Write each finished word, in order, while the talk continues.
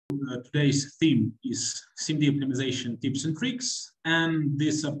today's theme is SIMD optimization tips and tricks, and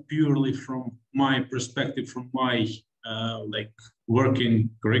these are purely from my perspective, from my working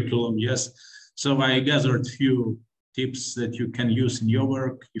curriculum. Yes, so I gathered few tips that you can use in your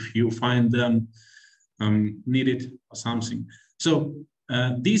work if you find them needed or something. So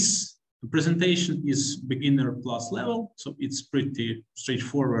this presentation is beginner plus level, so it's pretty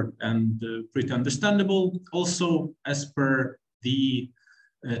straightforward and pretty understandable. Also, as per the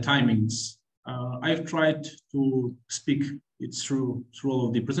timings, I've tried to speak it through all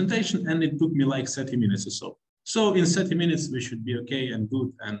of the presentation, and it took me like 30 minutes or so. So in 30 minutes, we should be okay and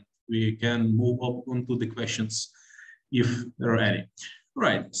good, and we can move up onto the questions if there are any.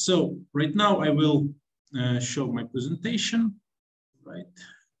 Right, so right now I will show my presentation, right,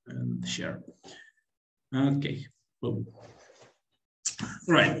 and share. Okay, boom.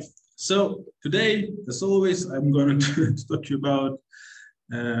 Right, so today, as always, I'm going to talk to you about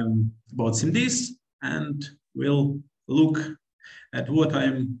SIMDs, and we'll look at what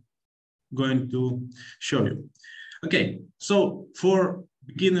I'm going to show you. Okay, so for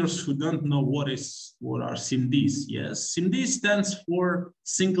beginners who don't know what are SIMDs, yes, SIMD stands for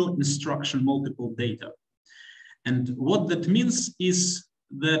single instruction multiple data. And what that means is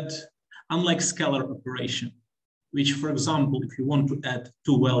that unlike scalar operation, which, for example, if you want to add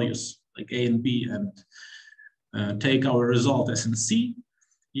two values like A and B and take our result as in C,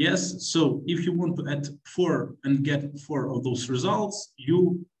 yes, so if you want to add 4 and get 4 of those results,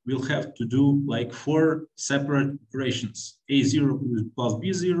 you will have to do like 4 separate operations. A0 plus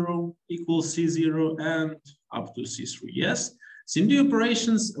B0 equals C0 and up to C3, yes. SIMD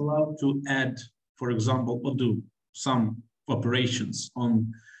operations allow to add, for example, or do some operations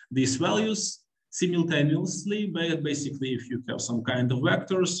on these values simultaneously, but basically if you have some kind of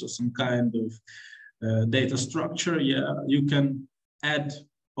vectors or some kind of data structure, yeah, you can add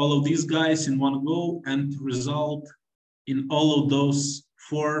all of these guys in one go and result in all of those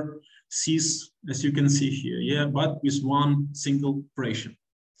 4 C's, as you can see here, yeah, but with one single operation,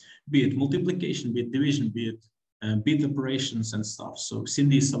 be it multiplication, be it division, be it bit operations and stuff. So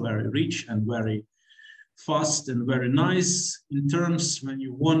SIMDs are very rich and very fast and very nice in terms when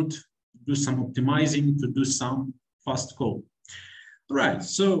you want to do some optimizing, to do some fast code. Right,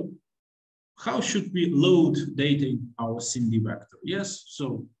 so how should we load data in our SIMD vector? Yes,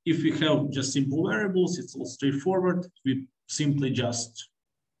 so if we have just simple variables, it's all straightforward. We simply just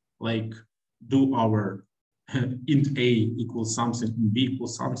like do our int A equals something, and B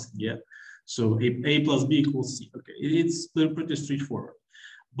equals something, yeah. So A plus B equals C, okay, it's pretty straightforward.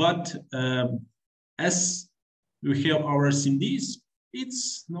 But as we have our SIMDs,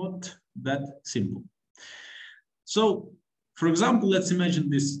 it's not that simple. So, for example, let's imagine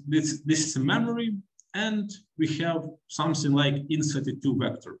this is a memory, and we have something like int32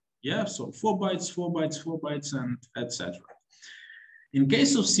 vector. Yeah, so 4 bytes, 4 bytes, 4 bytes, and etc. In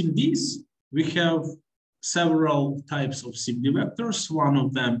case of SIMDs, we have several types of SIMD vectors. One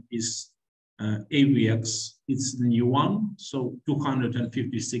of them is AVX. It's the new one, so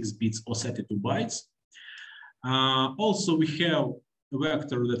 256 bits or 32 bytes. Also, we have a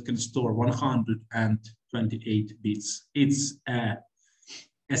vector that can store 128 bits. It's a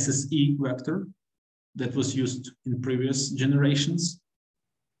SSE vector that was used in previous generations.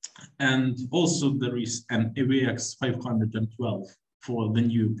 And also there is an AVX 512 for the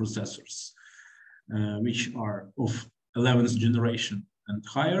new processors, which are of 11th generation and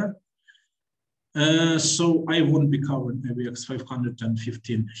higher. So I won't be covering AVX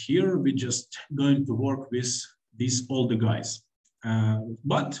 515 here. We're just going to work with these older guys.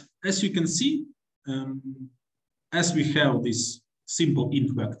 But as you can see, as we have this simple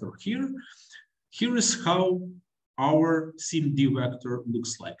int vector here, here is how our SIMD vector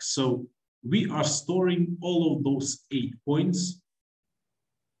looks like. So we are storing all of those 8 points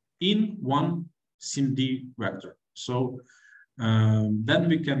in one SIMD vector. So then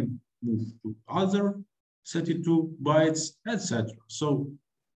we can move to other 32 bytes, etc. So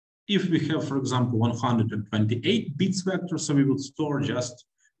if we have, for example, 128 bits vector, so we will store just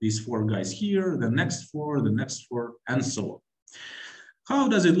these 4 guys here, the next 4, the next 4, and so on. How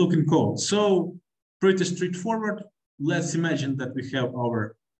does it look in code? So pretty straightforward. Let's imagine that we have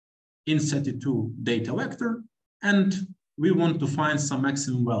our int32 data vector, and we want to find some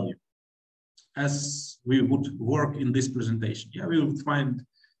maximum value as we would work in this presentation. Yeah, we would find,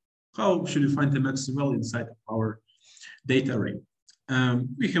 how should we find the maximum value inside of our data array?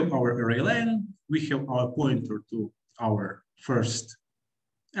 We have our array len, we have our pointer to our first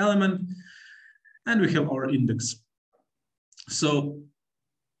element, and we have our index. So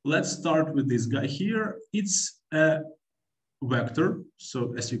let's start with this guy here. It's a vector.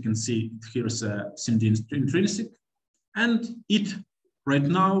 So as you can see, here's a SIMD intrinsic, and it right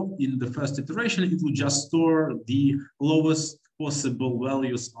now in the first iteration, it will just store the lowest possible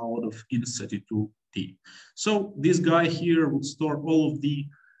values out of int32t. So this guy here would store all of the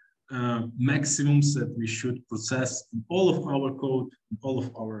maximums that we should process in all of our code, in all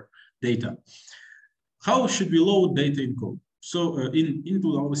of our data. How should we load data in code? So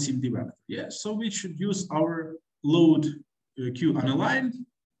into our SIMD vector. Yeah, so we should use our load queue unaligned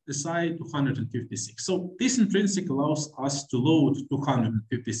SI 256. So this intrinsic allows us to load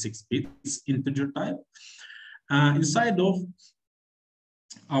 256 bits integer type inside of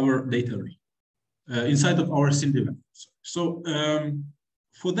our data array, inside of our SIMD vector. So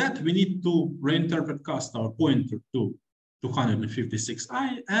for that, we need to reinterpret cast our pointer to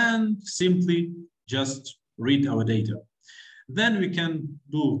 256i and simply just read our data. Then we can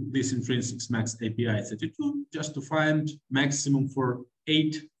do this intrinsics max API 32 just to find maximum for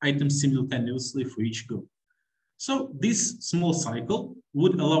 8 items simultaneously for each go. So this small cycle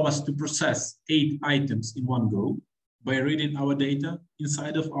would allow us to process 8 items in one go by reading our data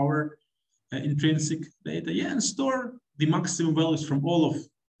inside of our intrinsic data, yeah, and store the maximum values from all of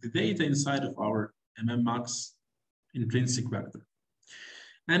the data inside of our mmmax intrinsic vector.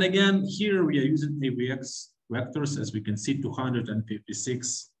 And again, here we are using AVX vectors, as we can see,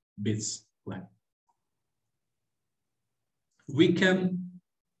 256 bits length. We can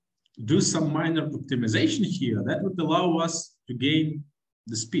do some minor optimization here that would allow us to gain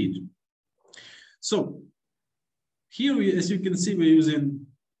the speed. So here, as you can see, we're using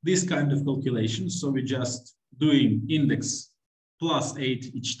this kind of calculation. So we're just doing index plus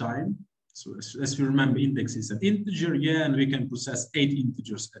 8 each time. So as we remember, index is an integer, yeah, and we can process 8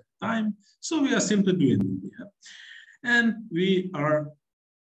 integers at a time. So we are simply doing it, yeah. And we are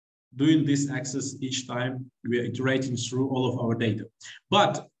doing this access each time we are iterating through all of our data.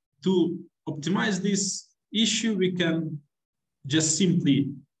 But to optimize this issue, we can just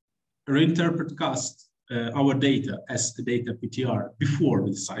simply reinterpret cast our data as the data PTR before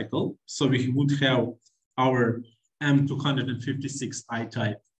the cycle. So we would have our M256i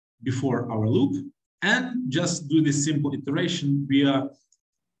type before our loop, and just do this simple iteration via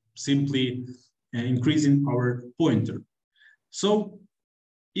simply increasing our pointer. So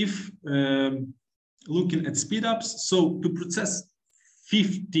if looking at speedups, so to process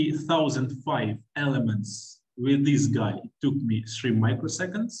 50,005 elements with this guy, it took me 3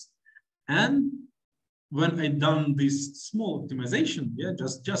 microseconds. And when I done this small optimization, yeah,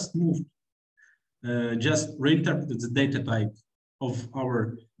 just moved, just reinterpreted the data type of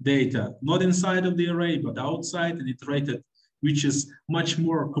our data, not inside of the array, but outside, and iterated, which is much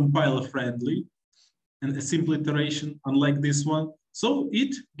more compiler friendly and a simple iteration, unlike this one. So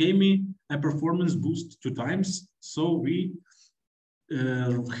it gave me a performance boost 2 times. So we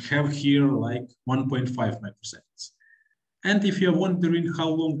have here like 1.5 microseconds. And if you're wondering how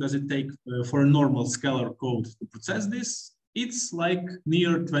long does it take for a normal scalar code to process this, it's like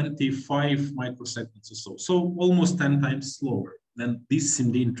near 25 microseconds or so. So almost 10 times slower than this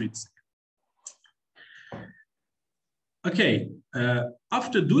SIMD intrinsic. Okay,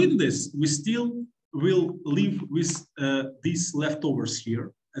 after doing this, we still will live with these leftovers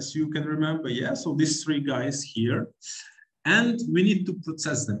here, as you can remember, yeah? So these 3 guys here, and we need to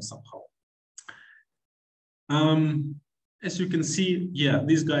process them somehow. As you can see, yeah,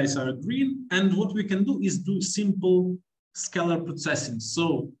 these guys are green, and what we can do is do simple scalar processing.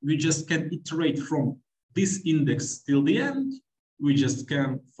 So we just can iterate from this index till the end. We just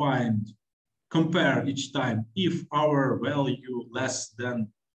can compare each time. If our value less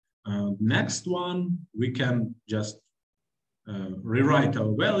than next one, we can just rewrite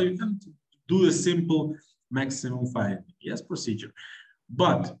our value and do a simple maximum finding, yes, procedure.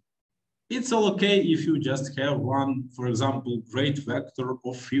 But it's all okay if you just have one, for example, great vector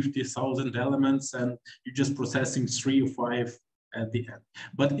of 50,000 elements and you're just processing 3 or 5 at the end.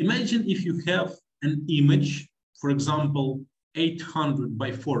 But imagine if you have an image, for example, 800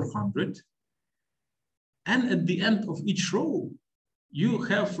 by 400, and at the end of each row, you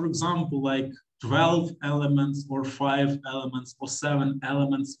have, for example, like 12 elements or 5 elements or 7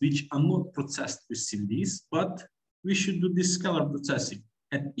 elements, which are not processed with SIMDs, but we should do this scalar processing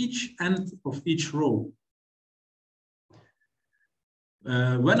at each end of each row.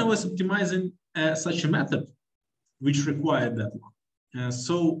 When I was optimizing such a method, which required that one,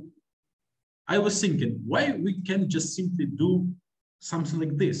 so I was thinking, why we can't just simply do something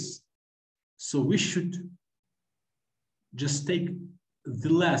like this? So we should just take the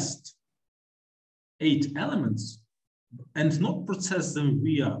last 8 elements and not process them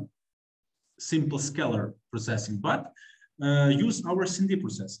via simple scalar processing, but use our SIMD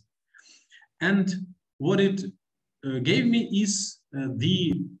processing. And what it gave me is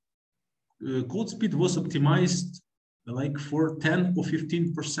the code speed was optimized like for 10 or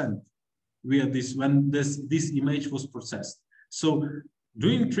 15% via this when this image was processed. So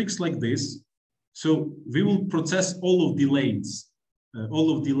doing tricks like this, so we will process all of the lanes,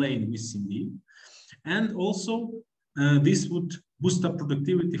 all of the lane with SIMD, and also this would boost up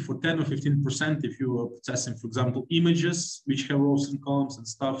productivity for 10 or 15% if you are processing, for example, images which have rows and columns and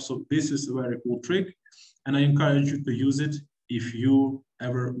stuff. So this is a very cool trick, and I encourage you to use it if you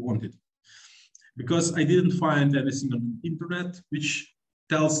ever want it. Because I didn't find anything on the internet which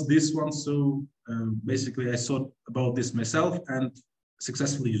tells this one, so basically I thought about this myself and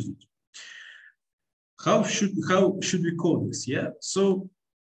successfully used it. How should we code this? Yeah, so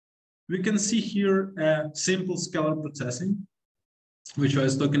we can see here a simple scalar processing, which I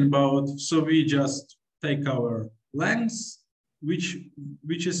was talking about. So we just take our length, which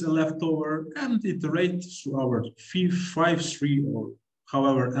is a leftover, and iterate through our 5, 3, or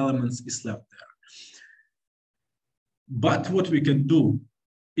however elements is left there. But what we can do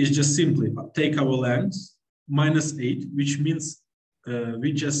is just simply take our length minus 8, which means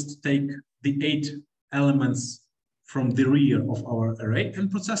we just take the 8 elements from the rear of our array and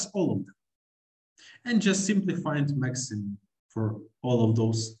process all of them. And just simply find maximum for all of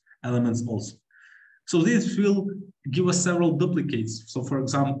those elements also. So this will give us several duplicates. So for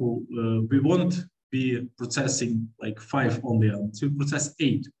example, we won't be processing like 5 only elements, we process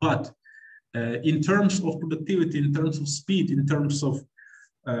 8, but in terms of productivity, in terms of speed, in terms of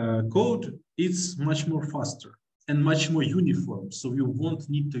code, it's much more faster and much more uniform. So you won't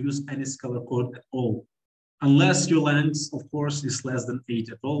need to use any scalar code at all, unless your length, of course, is less than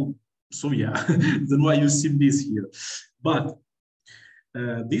 8 at all. So yeah, then why use SIMDs here? But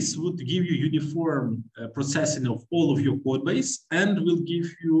this would give you uniform processing of all of your code base and will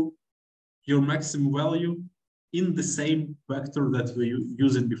give you your maximum value in the same vector that we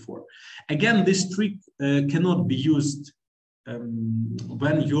used before. Again, this trick cannot be used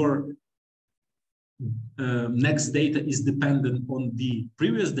when your next data is dependent on the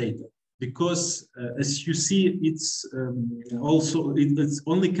previous data, because as you see, it's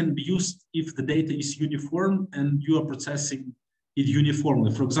only can be used if the data is uniform and you are processing it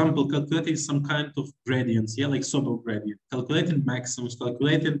uniformly. For example, calculating some kind of gradients, yeah, like Sobel gradient, calculating maximums,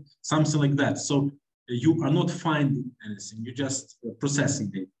 calculating something like that. So you are not finding anything, you're just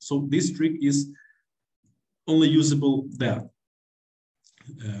processing data. So this trick is only usable there.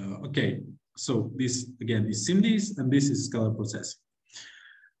 Okay, so this again is SIMDs and this is scalar processing.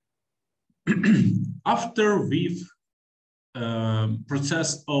 After we've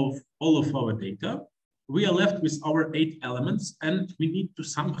processed of all of our data, we are left with our 8 elements, and we need to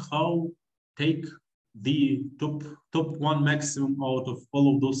somehow take the top one maximum out of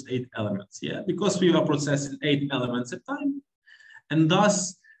all of those 8 elements. Yeah, because we are processing 8 elements at a time, and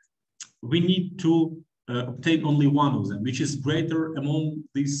thus we need to obtain only one of them, which is greater among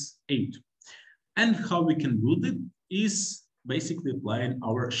these 8. And how we can do it is basically applying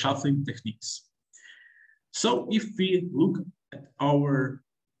our shuffling techniques. So if we look at our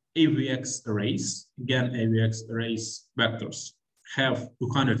AVX arrays, again, AVX arrays vectors have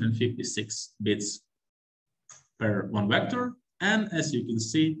 256 bits per one vector. And as you can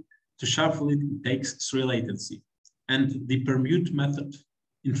see, to shuffle it, it takes 3 latency. And the permute method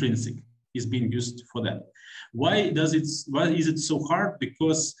intrinsic is being used for that. Why is it so hard?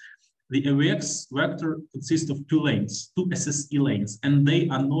 Because the AVX vector consists of 2 lanes, 2 SSE lanes, and they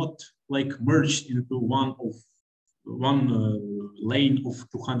are not like merged into one lane of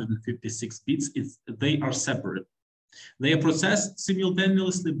 256 bits. They are separate. They are processed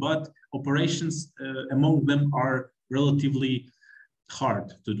simultaneously, but operations among them are relatively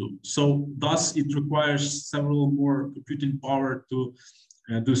hard to do. So thus it requires several more computing power to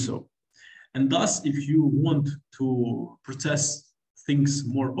do so. And thus, if you want to process things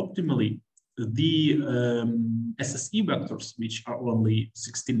more optimally, the SSE vectors, which are only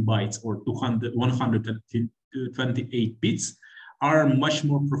 16 bytes or 128 bits, are much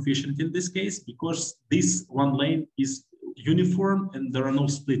more proficient in this case, because this one lane is uniform and there are no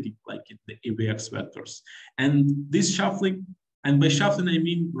splitting like in the AVX vectors. And this shuffling, and by shuffling I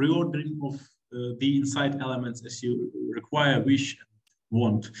mean reordering of the inside elements as you require, wish, and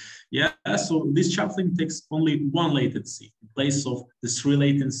want. Yeah, so this shuffling takes only 1 latency in place of the 3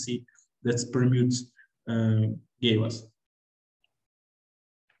 latency that permute gave us.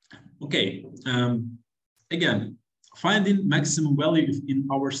 Okay, again, finding maximum value in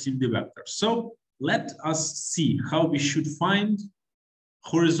our SIMD vector. So let us see how we should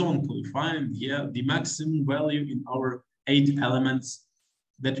horizontally find the maximum value in our 8 elements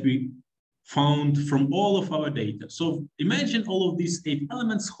that we found from all of our data. So imagine all of these 8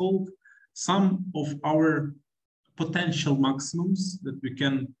 elements hold some of our potential maximums that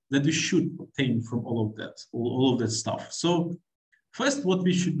we should obtain from all of that stuff. So first, what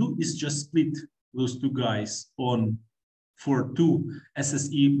we should do is just split those two guys for 2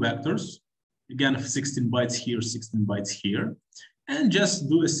 SSE vectors. Again, 16 bytes here, 16 bytes here, and just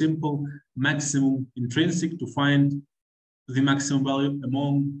do a simple maximum intrinsic to find the maximum value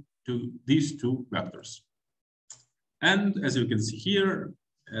among these 2 vectors. And as you can see here,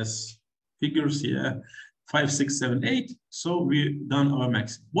 as figures here, 5, 6, 7, 8. So we've done our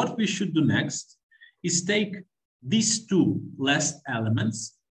maximum. What we should do next is take these 2 last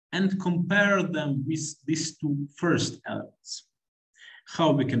elements and compare them with these 2 first elements.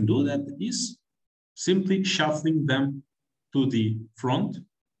 How we can do that is simply shuffling them to the front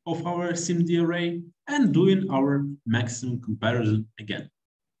of our SIMD array and doing our maximum comparison again.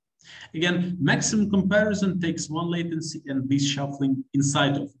 Again, maximum comparison takes 1 latency, and this shuffling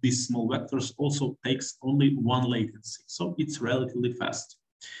inside of these small vectors also takes only 1 latency. So it's relatively fast.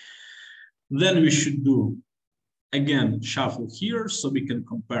 Then we should do, again, shuffle here so we can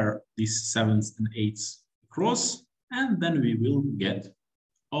compare these 7s and 8s across, and then we will get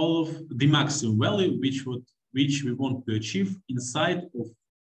all of the maximum value which we want to achieve inside of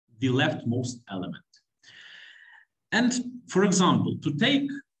the leftmost element. And for example, to take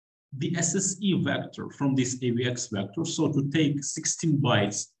the SSE vector from this AVX vector, so to take 16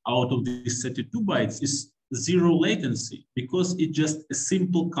 bytes out of these 32 bytes is 0 latency, because it's just a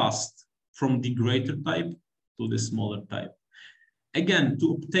simple cast from the greater type to the smaller type. Again,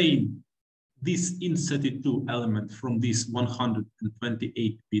 to obtain this int32 element from this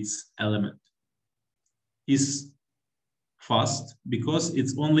 128 bits element is fast, because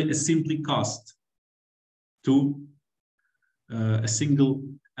it's only a simply cast to a single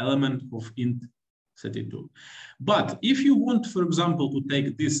element of int32. But if you want, for example, to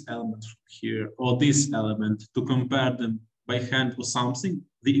take this element here or this element to compare them by hand or something,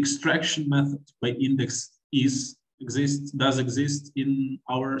 the extraction method by index does exist in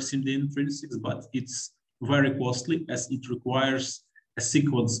our SIMD intrinsics, but it's very costly as it requires a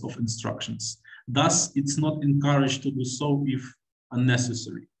sequence of instructions. Thus, it's not encouraged to do so if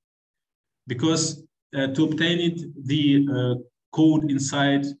unnecessary, because to obtain it, the code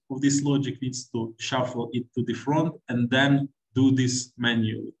inside of this logic needs to shuffle it to the front and then do this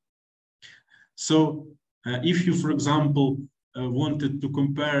manually. So if you, for example, wanted to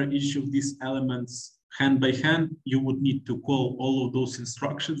compare each of these elements hand by hand, you would need to call all of those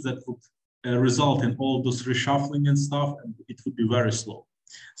instructions that would result in all of those reshuffling and stuff, and it would be very slow.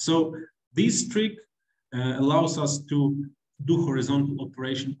 So this trick allows us to do horizontal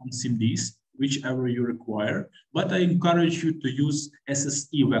operation on SIMDs, whichever you require, but I encourage you to use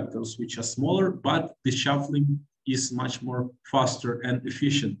SSE vectors, which are smaller, but the shuffling is much more faster and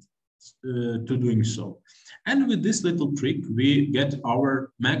efficient to doing so. And with this little trick, we get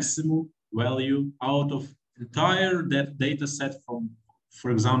our maximum value out of entire that data set from,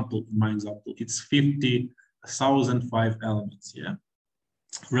 for example, in my example, it's 50,005 elements, yeah?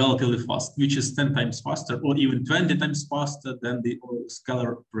 Relatively fast, which is 10 times faster or even 20 times faster than the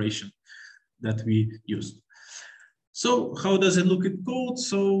scalar operation that we used. So how does it look at code?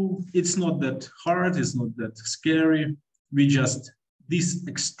 So it's not that hard, it's not that scary. We just, this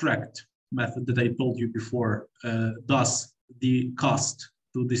extract method that I told you before does the cast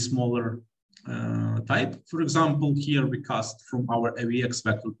to the smaller type. For example, here we cast from our AVX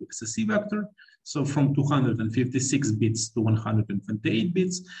vector to SSE vector. So from 256 bits to 128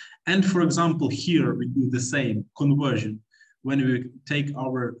 bits. And for example, here we do the same conversion when we take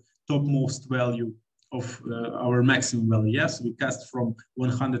our topmost value of our maximum value. Yes, we cast from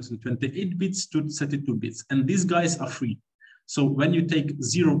 128 bits to 32 bits. And these guys are free. So when you take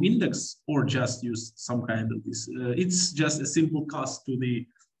 0 index or just use some kind of this, it's just a simple cast to the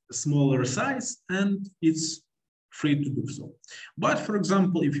smaller size and it's free to do so. But for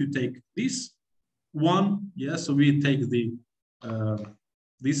example, if you take this one, yeah, so we take the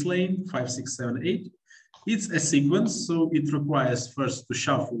this lane 5, 6, 7, 8. It's a sequence, so it requires first to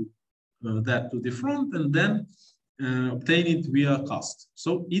shuffle that to the front and then obtain it via cast.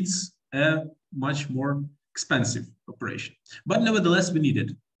 So it's a much more expensive operation, but nevertheless we need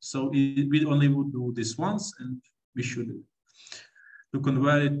it. So we only would do this once, and we should to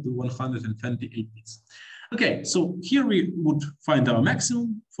convert it to 128 bits. Okay, so here we would find our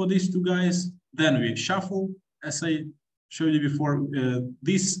maximum for these two guys. Then we shuffle, as I showed you before.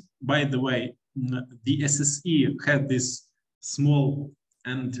 This, by the way, the SSE had this small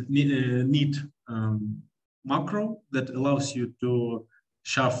and neat macro that allows you to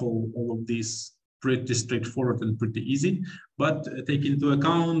shuffle all of these pretty straightforward and pretty easy, but take into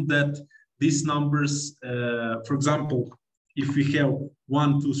account that these numbers, for example, if we have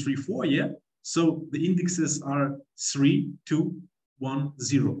 1, 2, 3, 4, yeah, so the indexes are 3, 2, 1,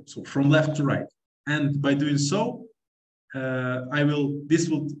 0, so from left to right. And by doing so, this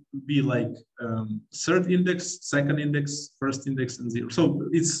will be like third index, second index, first index, and 0. So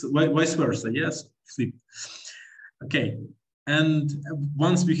it's vice versa, yes, flip. Okay, and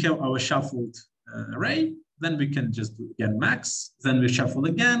once we have our shuffled array, then we can just do again max, then we shuffle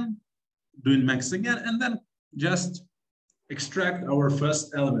again, doing max again, and then just extract our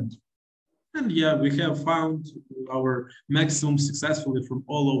first element. And yeah, we have found our maximum successfully from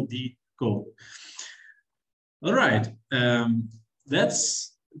all of the code. All right,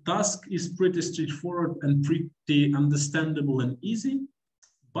 that's task is pretty straightforward and pretty understandable and easy,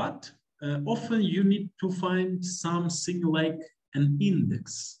 but often you need to find something like an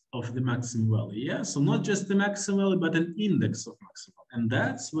index of the maximum value. Yeah, so not just the maximum value, but an index of maximum. And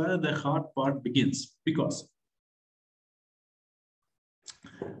that's where the hard part begins, because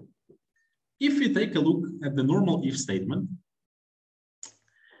if you take a look at the normal if statement,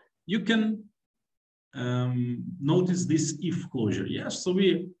 you can notice this if closure. Yes, so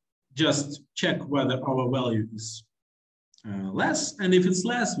we just check whether our value is less, and if it's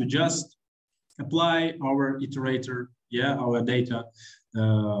less, we just apply our iterator, yeah, our data,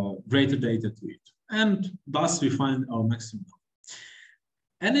 greater data to it, and thus we find our maximum.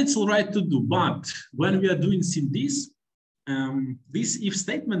 And it's all right to do, but when we are doing SIMDs, these if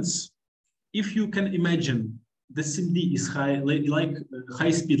statements, if you can imagine the SIMD is like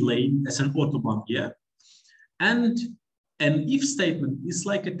high-speed lane as an autobahn, yeah, and an if statement is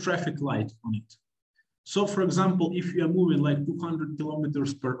like a traffic light on it. So for example, if you are moving like 200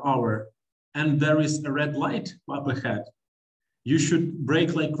 kilometers per hour and there is a red light up ahead, you should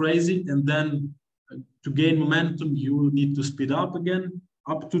brake like crazy, and then to gain momentum, you need to speed up again,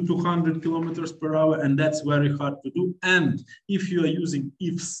 up to 200 kilometers per hour, and that's very hard to do. And if you are using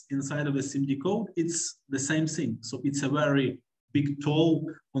ifs inside of a SIMD code, it's the same thing. So it's a very big toll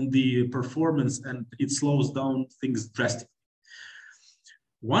on the performance, and it slows down things drastically.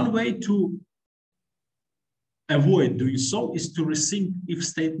 One way to avoid doing so is to resync if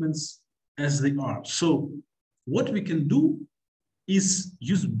statements as they are. So what we can do is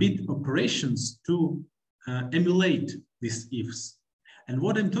use bit operations to emulate these ifs. And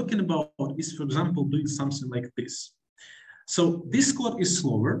what I'm talking about is, for example, doing something like this. So this code is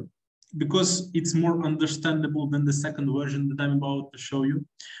slower because it's more understandable than the second version that I'm about to show you.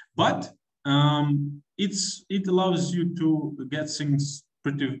 But it allows you to get things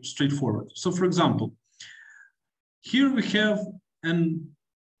pretty straightforward. So for example, here we have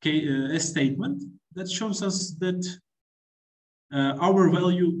a statement that shows us that our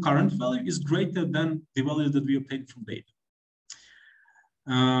current value is greater than the value that we obtained from data.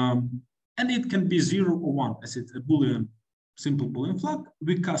 And it can be 0 or 1 as it's a Boolean, simple Boolean flag.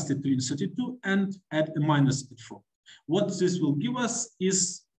 We cast it to int32 and add a minus at front. What this will give us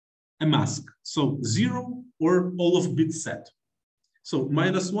is a mask. So 0 or all of bits set. So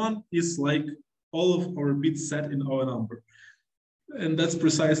 -1 is like all of our bits set in our number. And that's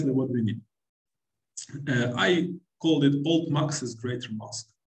precisely what we need. I called it alt max is greater mask.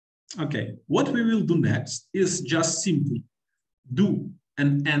 Okay, what we will do next is just simply do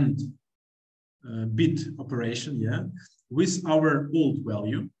an end bit operation, yeah, with our old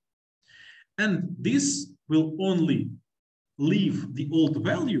value. And this will only leave the old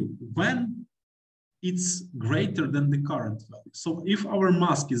value when it's greater than the current value. So if our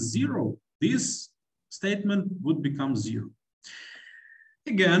mask is 0, this statement would become 0.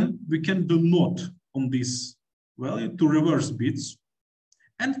 Again, we can do not on this value to reverse bits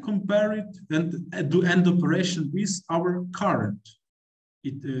and compare it and do end operation with our current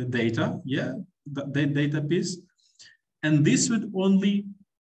data, yeah, the data piece. And this would only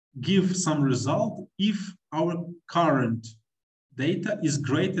give some result if our current data is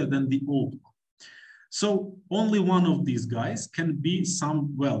greater than the old one. So only one of these guys can be some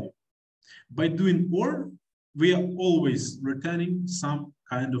value. By doing OR, we are always returning some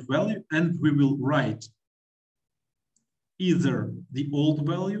kind of value, and we will write either the old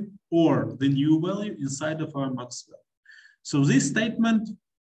value or the new value inside of our max value. So this statement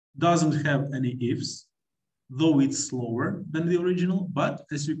doesn't have any ifs, though it's slower than the original, but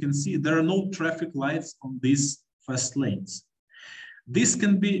as you can see, there are no traffic lights on these fast lanes. This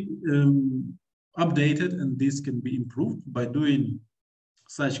can be updated and this can be improved by doing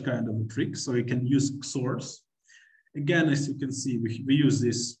such kind of a trick. So you can use XORs. Again, as you can see, we use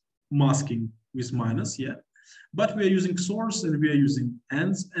this masking with minus, yeah. But we are using source and we are using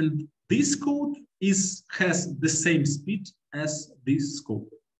ends, and this code has the same speed as this code.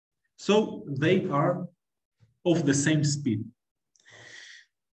 So they are of the same speed.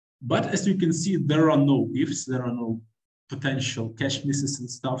 But as you can see, there are no ifs, there are no potential cache misses and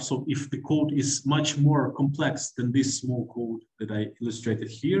stuff. So if the code is much more complex than this small code that I illustrated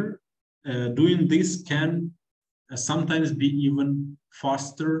here, doing this can sometimes be even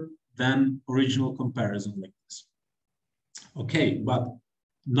faster than original comparison like this. Okay, but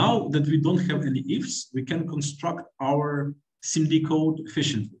now that we don't have any ifs, we can construct our SIMD code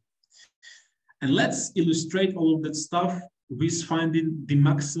efficiently. And let's illustrate all of that stuff with finding the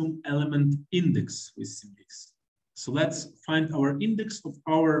maximum element index with SIMDs. So let's find our index of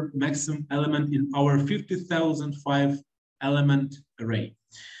our maximum element in our 50,005 element array.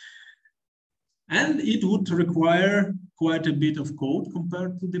 And it would require quite a bit of code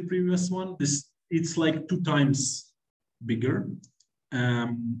compared to the previous one. It's like 2 times bigger.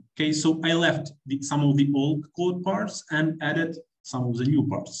 Okay, so I left some of the old code parts and added some of the new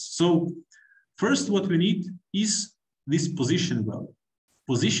parts. So first, what we need is this position value.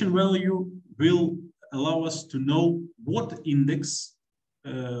 Position value will allow us to know what index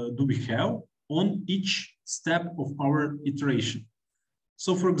do we have on each step of our iteration.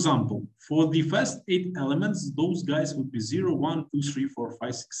 So for example, for the first 8 elements, those guys would be 0, 1, 2, 3, 4,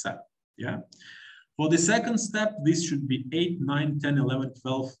 5, 6, 7. Yeah. For the second step, this should be 8, 9, 10, 11,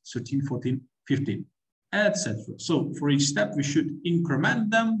 12, 13, 14, 15, etc. So for each step, we should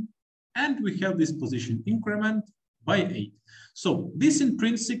increment them, and we have this position increment by 8. So this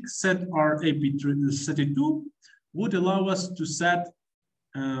intrinsic set RAP32 would allow us to set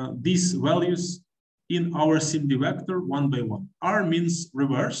these values in our SIMD vector 1 by 1. R means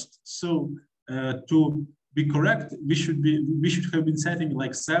reversed. So to be correct, we should have been setting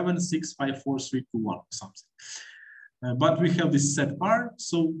like 7, 6, 5, 4, 3, 2, 1 or something. But we have this set R,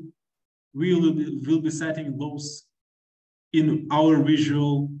 so we will be setting those in our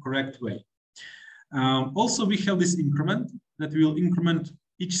visual correct way. Also, we have this increment that will increment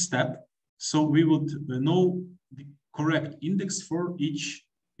each step. So we would know the correct index for each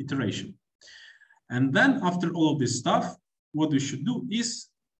iteration. And then after all of this stuff, what we should do is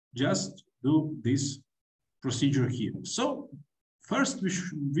just do this procedure here. So first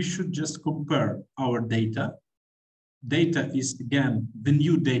we should just compare our data. Data is again the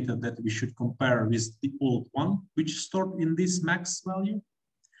new data that we should compare with the old one, which is stored in this max value.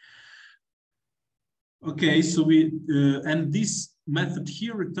 Okay, so and this method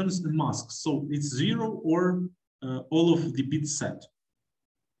here returns a mask. So it's 0 or all of the bit set.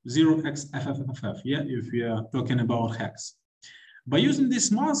 0xFFFF, yeah, if we are talking about hex. By using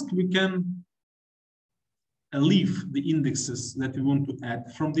this mask, we can leave the indexes that we want to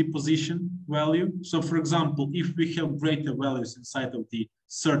add from the position value. So for example, if we have greater values inside of the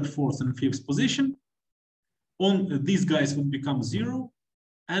 3rd, 4th, and 5th position, these guys would become 0,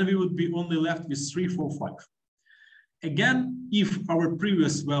 and we would be only left with 3, 4, 5. Again, if our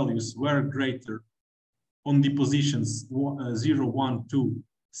previous values were greater on the positions 0, 1, 2,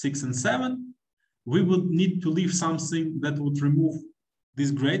 6, and 7, we would need to leave something that would remove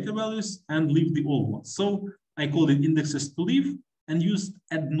these greater values and leave the old ones. So I called it indexes to leave and used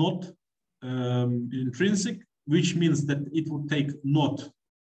add not intrinsic, which means that it would take not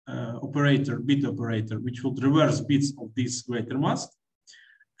operator, bit operator, which would reverse bits of this greater mask.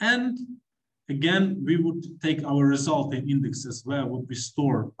 And again, we would take our resulting indexes where would we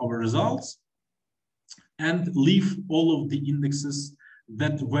store our results and leave all of the indexes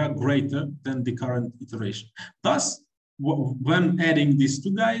that were greater than the current iteration. Thus, when adding these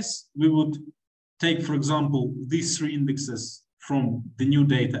 2 guys, we would take, for example, these 3 indexes from the new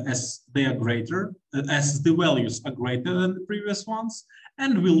data as they are greater, as the values are greater than the previous ones,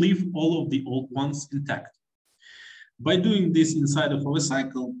 and we'll leave all of the old ones intact. By doing this inside of our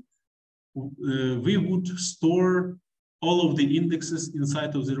cycle, we would store all of the indexes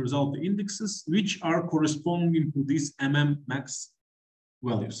inside of the result indexes, which are corresponding to these max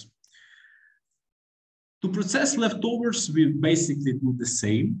values. To process leftovers, we basically do the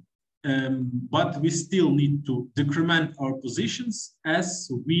same, but we still need to decrement our positions as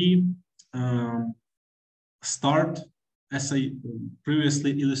we start, as I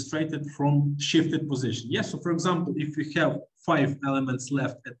previously illustrated, from shifted position. Yes, so for example, if we have 5 elements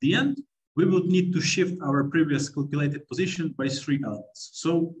left at the end, we would need to shift our previous calculated position by 3 elements.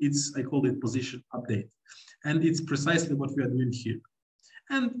 So I call it position update. And it's precisely what we are doing here.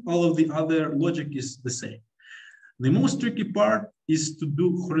 And all of the other logic is the same. The most tricky part is to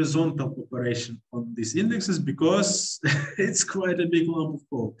do horizontal operation on these indexes because it's quite a big lump of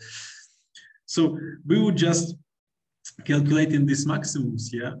code. So we would just calculate in these maximums,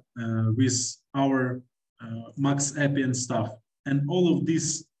 yeah, with our max API and stuff. And all of this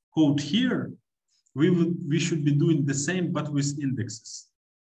code here, we should be doing the same, but with indexes.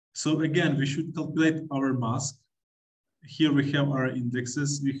 So again, we should calculate our mask. Here we have our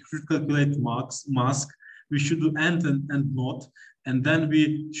indexes. We should calculate mask. We should do and not, and then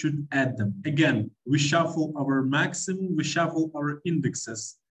we should add them. Again, we shuffle our maximum, we shuffle our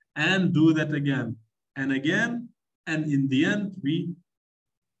indexes, and do that again and again. And in the end, we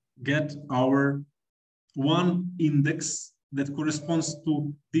get our one index that corresponds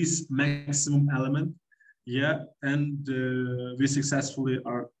to this maximum element. Yeah, and we successfully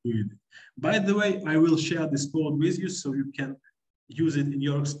are doing it. By the way, I will share this code with you so you can use it in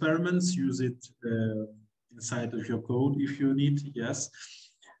your experiments, use it inside of your code if you need, yes,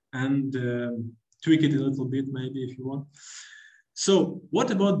 and tweak it a little bit maybe if you want. So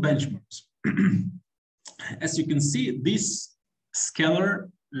what about benchmarks? As you can see, this scalar,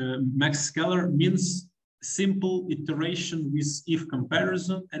 max scalar means simple iteration with if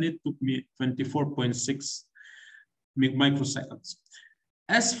comparison, and it took me 24.6 microseconds.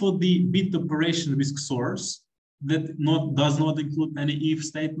 As for the bit operation with source, that does not include any if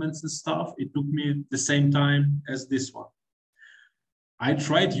statements and stuff, it took me the same time as this one. I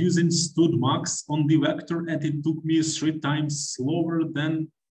tried using studmax on the vector, and it took me 3 times slower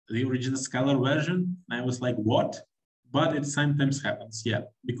than the original scalar version. I was like, what? But it sometimes happens, yeah,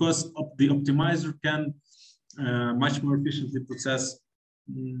 because the optimizer can much more efficiently process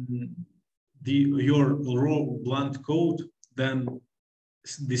your raw blunt code than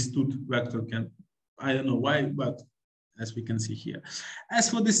the stud vector can. I don't know why, but as we can see here. As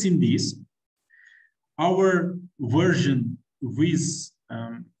for the SIMDs, our version with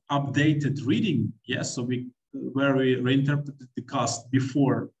updated reading, yes, so where we reinterpreted the cast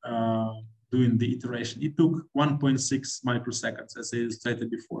before doing the iteration, it took 1.6 microseconds, as I illustrated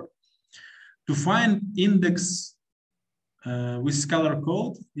before. To find index with scalar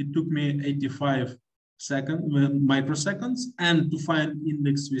code, it took me 85 microseconds, and to find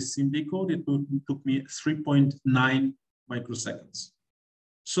index with SIMD code, it took me 3.9 microseconds.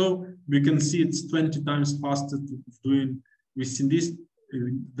 So we can see it's 20 times faster to doing with SIMDs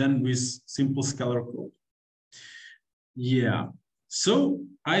than with simple scalar code. Yeah. So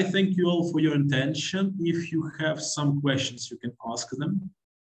I thank you all for your attention. If you have some questions, you can ask them.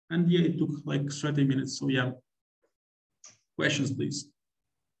 And yeah, it took like 30 minutes. So yeah, questions, please.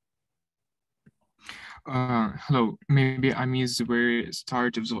 Hello, maybe I missed the very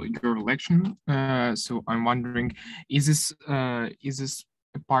start of your lecture. So I'm wondering, is this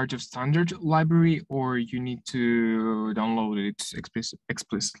a part of standard library, or you need to download it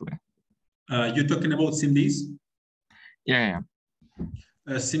explicitly? You're talking about SIMDs? Yeah.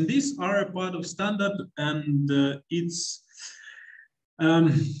 SIMDs are a part of standard, and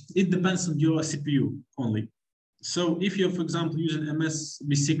it depends on your CPU only. So if you're, for example, using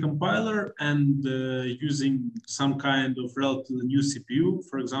MSBC compiler and using some kind of relatively new CPU,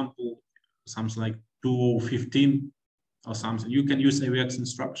 for example, something like 2015 or something, you can use AVX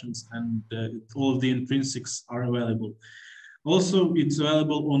instructions, and all of the intrinsics are available. Also, it's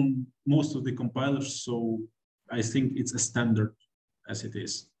available on most of the compilers, so I think it's a standard as it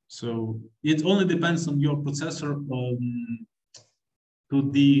is. So it only depends on your processor.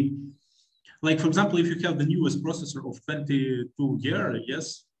 Like, for example, if you have the newest processor of 22 year,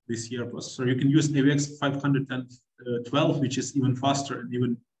 yes, this year processor, you can use AVX 512, which is even faster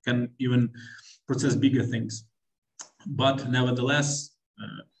and can process bigger things. But nevertheless,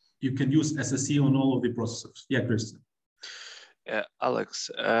 you can use SSE on all of the processors. Yeah, Christian.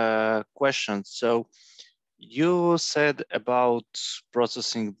 Alex, question. So you said about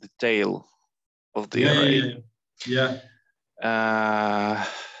processing the tail of the array. Yeah.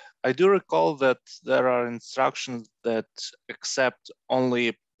 I do recall that there are instructions that accept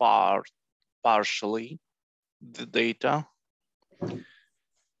only partially the data.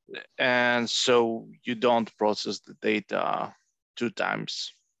 And so you don't process the data 2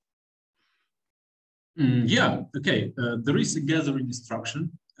 times. Yeah, okay. There is a gathering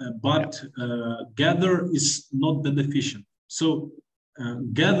instruction, but gather is not that efficient. So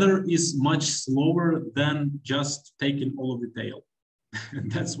gather is much slower than just taking all of the tail.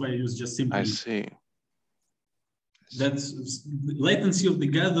 And that's why I use just simply. I see. That's latency of the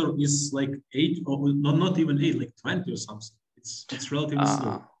gather is like 8 or not even 8, like 20 or something. It's relatively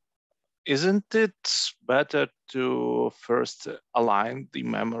slow. Isn't it better to first align the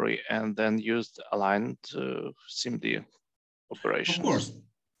memory and then use the aligned SIMD operations? Of course.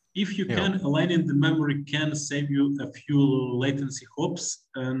 if you can, aligning the memory can save you a few latency hops.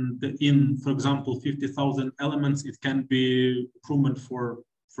 And in, for example, 50,000 elements, it can be improvement for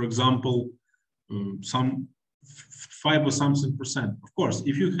example, some 5 or something percent. Of course,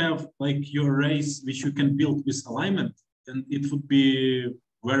 if you have like your arrays which you can build with alignment, then it would be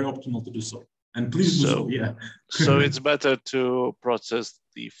very optimal to do so. And please do so, yeah. So it's better to process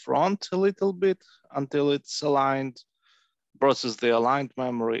the front a little bit until it's aligned, process the aligned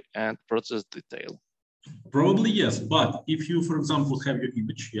memory, and process the tail. Probably yes, but if you, for example, have your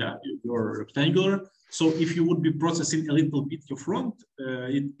image, yeah, your rectangular, so if you would be processing a little bit your front,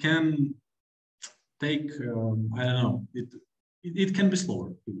 it can take, I don't know, it can be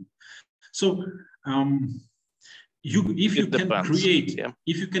slower. So if you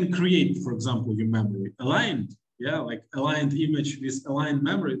can create, for example, your memory aligned, yeah, like aligned image with aligned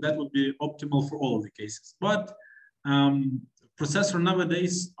memory, that would be optimal for all of the cases. But processors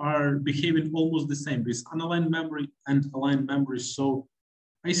nowadays are behaving almost the same with unaligned memory and aligned memory. So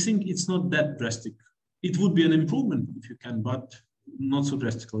I think it's not that drastic. It would be an improvement if you can, but not so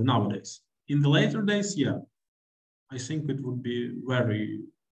drastically nowadays. In the later days, yeah, I think it would be very.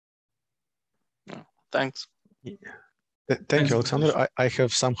 Thanks. Yeah. Thank you, Oleksandr. I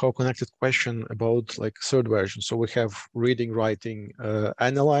have somehow connected question about like third version. So we have reading, writing,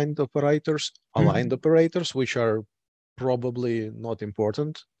 unaligned operators, aligned operators, which are probably not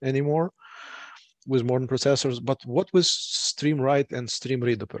important anymore with modern processors. But what with stream write and stream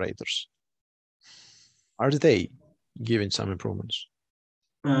read operators? Are they giving some improvements?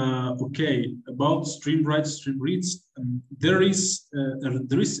 Okay, about stream writes, stream reads, there is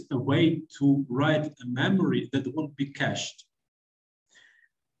a way to write a memory that won't be cached,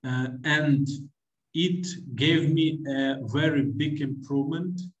 and it gave me a very big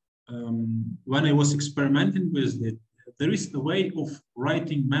improvement when I was experimenting with it. There is a way of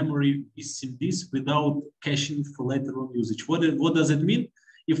writing memory with SIMDs without caching for later on usage. What does it mean?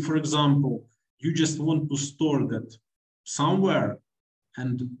 If, for example, you just want to store that somewhere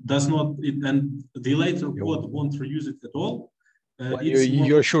and and the later code won't reuse it at all.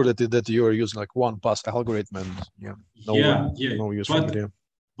 You're sure that you're using like one pass algorithm and no use for it.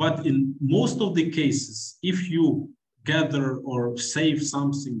 But in most of the cases, if you gather or save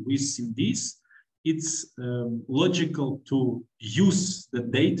something with SIMDs, it's logical to use the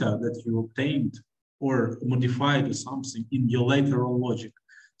data that you obtained or modified or something in your later on logic.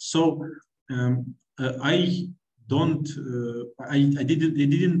 So I didn't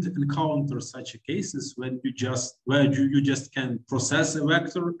encounter such cases when you just can process a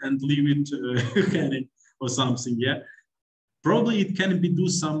vector and leave it hanging or something. Yeah, probably it can be do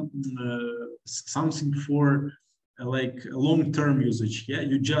something for like long-term usage. Yeah,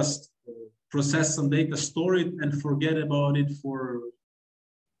 you just process some data, store it, and forget about it for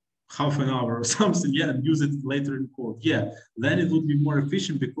half an hour or something, yeah, and use it later in code. Yeah, then it would be more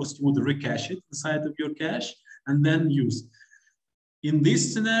efficient because you would recache it inside of your cache and then use. In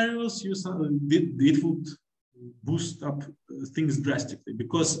these scenarios, it would boost up things drastically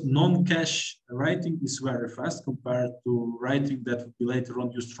because non-cache writing is very fast compared to writing that would be later on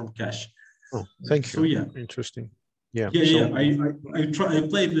used from cache. Oh, thank you. So yeah, interesting. Yeah, I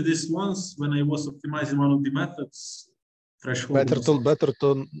played with this once when I was optimizing one of the methods. Better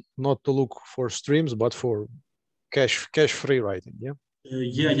to not to look for streams, but for cache-free writing. Yeah.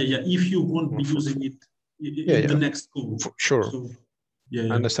 If you won't be using it in the next code. Sure. So,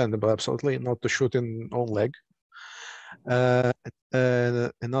 understandable. Absolutely. Not to shoot in own leg.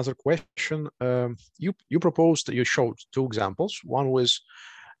 Another question. You showed two examples. One was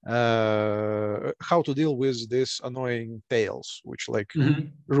how to deal with this annoying tails, which like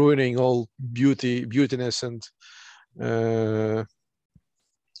ruining all beautiness and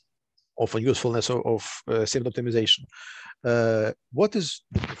often usefulness of SIMD optimization. What is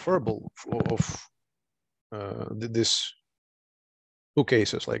preferable of these two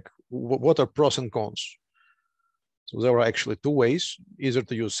cases? Like, what are pros and cons? So there are actually two ways: either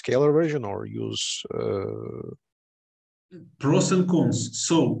to use scalar version or use pros and cons.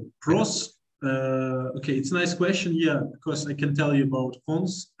 So pros. Okay, it's a nice question. Yeah, because I can tell you about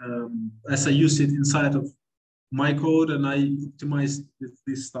cons as I use it inside of my code and I optimized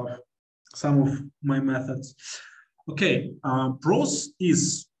this stuff, some of my methods. Okay, pros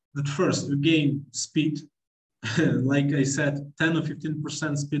is that first you gain speed. Like I said, 10 or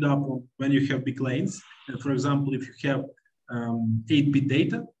 15% speed up when you have big lanes. And for example, if you have 8-bit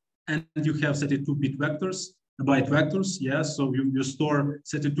data and you have 32-bit vectors, byte vectors, yeah, so you store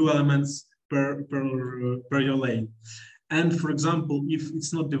 32 elements per your lane. And for example, if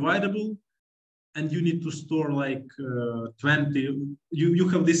it's not dividable, and you need to store like 20, you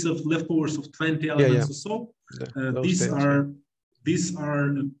have this of leftovers of 20 elements or so. These are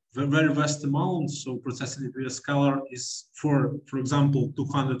very vast amounts. So processing it via scalar is for example,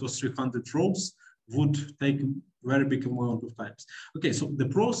 200 or 300 rows would take a very big amount of times. Okay, so the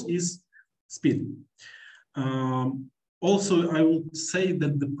pros is speed. Also, I would say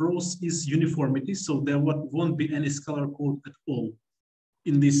that the pros is uniformity. So there won't be any scalar code at all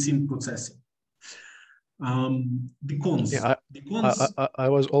in this SIMD processing. The cons. Yeah, the cons. I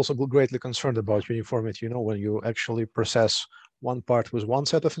was also greatly concerned about uniformity. You know, when you actually process one part with one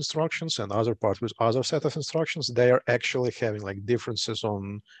set of instructions and other part with other set of instructions, they are actually having like differences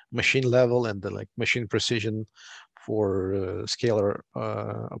on machine level and the like machine precision for scalar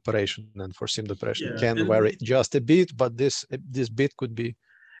operation and for SIMD operation can vary just a bit, but this bit could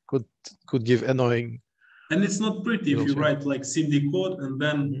give annoying. And it's not pretty if you write like SIMD code and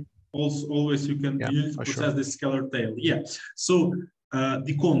then also always you can process the scalar tail. Yeah. So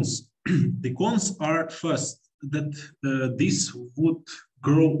the cons. The cons are first that this would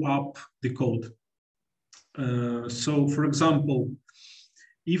grow up the code. So for example,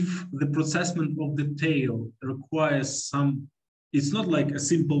 if the processment of the tail requires some, it's not like a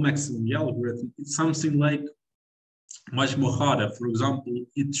simple maximum algorithm, it's something like much more harder. For example,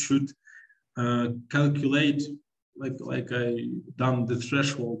 it should calculate like I done the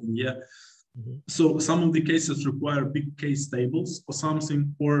threshold, yeah. So some of the cases require big case tables or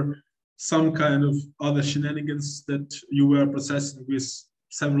something, or some kind of other shenanigans that you were processing with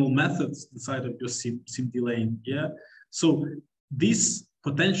several methods inside of your SIMD lane, yeah. So this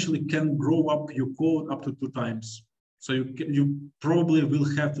potentially can grow up your code up to 2 times. So you probably will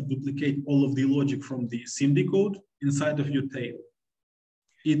have to duplicate all of the logic from the SIMD code inside of your tail.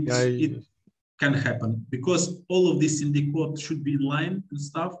 It can happen because all of this in the code should be in line and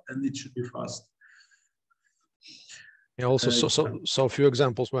stuff, and it should be fast. Yeah, also, so a few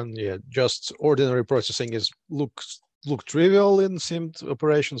examples when just ordinary processing look trivial in SIMD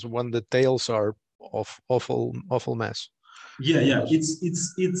operations when the tails are of awful mess. Yeah,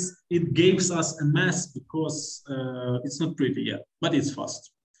 it gives us a mess because it's not pretty yet, but it's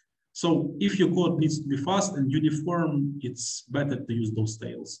fast. So if your code needs to be fast and uniform, it's better to use those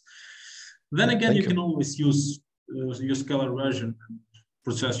tails. Then again, you can always use your scalar version and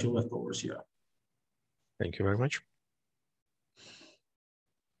process your leftovers. Yeah. Thank you very much.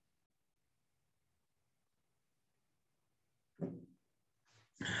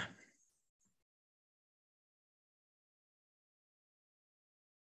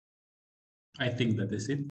 I think that is it.